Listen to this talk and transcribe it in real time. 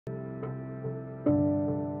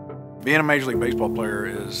Being a Major League Baseball player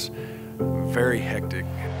is very hectic.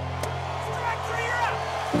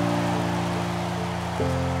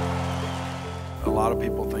 A lot of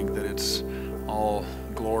people think that it's all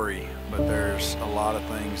glory, but there's a lot of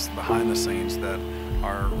things behind the scenes that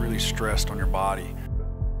are really stressed on your body.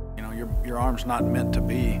 You know, your arm's not meant to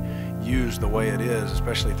be used the way it is,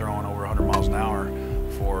 especially throwing over 100 miles an hour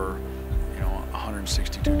for,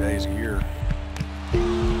 162 days a year.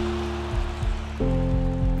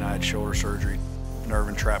 I had shoulder surgery, nerve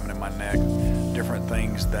entrapment in my neck, different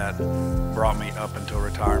things that brought me up until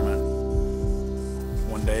retirement.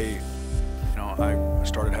 One day, I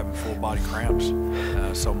started having full body cramps,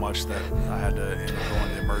 so much that I had to end up going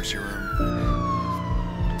to the emergency room.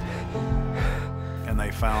 And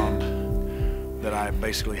they found that I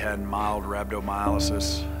basically had mild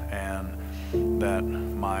rhabdomyolysis and that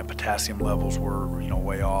my potassium levels were,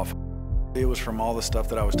 way off. It was from all the stuff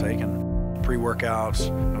that I was taking. Pre-workouts,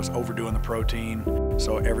 I was overdoing the protein,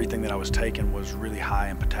 so everything that I was taking was really high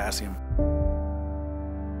in potassium.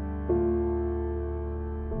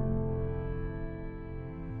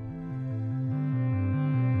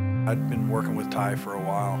 I'd been working with Ty for a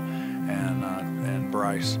while and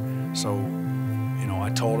Bryce, so I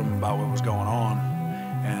told him about what was going on,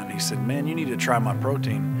 and he said, "Man, you need to try my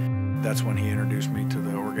protein." That's when he introduced me to the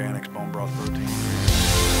Organixx bone broth protein.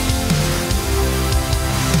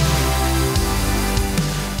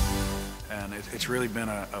 It's really been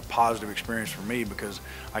a positive experience for me because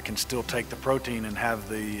I can still take the protein and have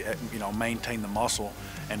the, maintain the muscle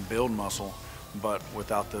and build muscle, but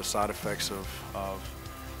without the side effects of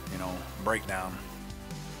breakdown.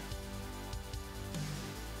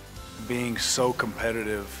 Being so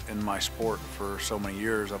competitive in my sport for so many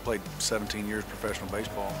years, I played 17 years professional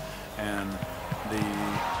baseball, and the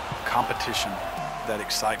competition, that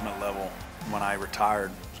excitement level when I retired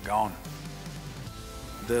was gone.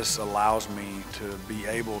 This allows me to be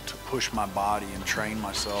able to push my body and train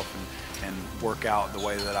myself and work out the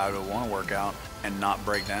way that I would want to work out and not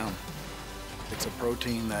break down. It's a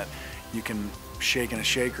protein that you can shake in a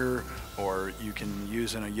shaker or you can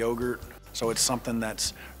use in a yogurt. So it's something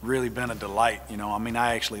that's really been a delight.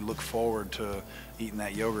 I actually look forward to eating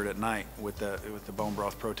that yogurt at night with the bone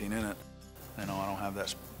broth protein in it. I don't have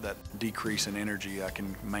that decrease in energy. I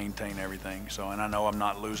can maintain everything. And I know I'm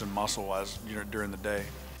not losing muscle during the day.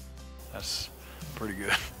 That's pretty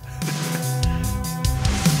good.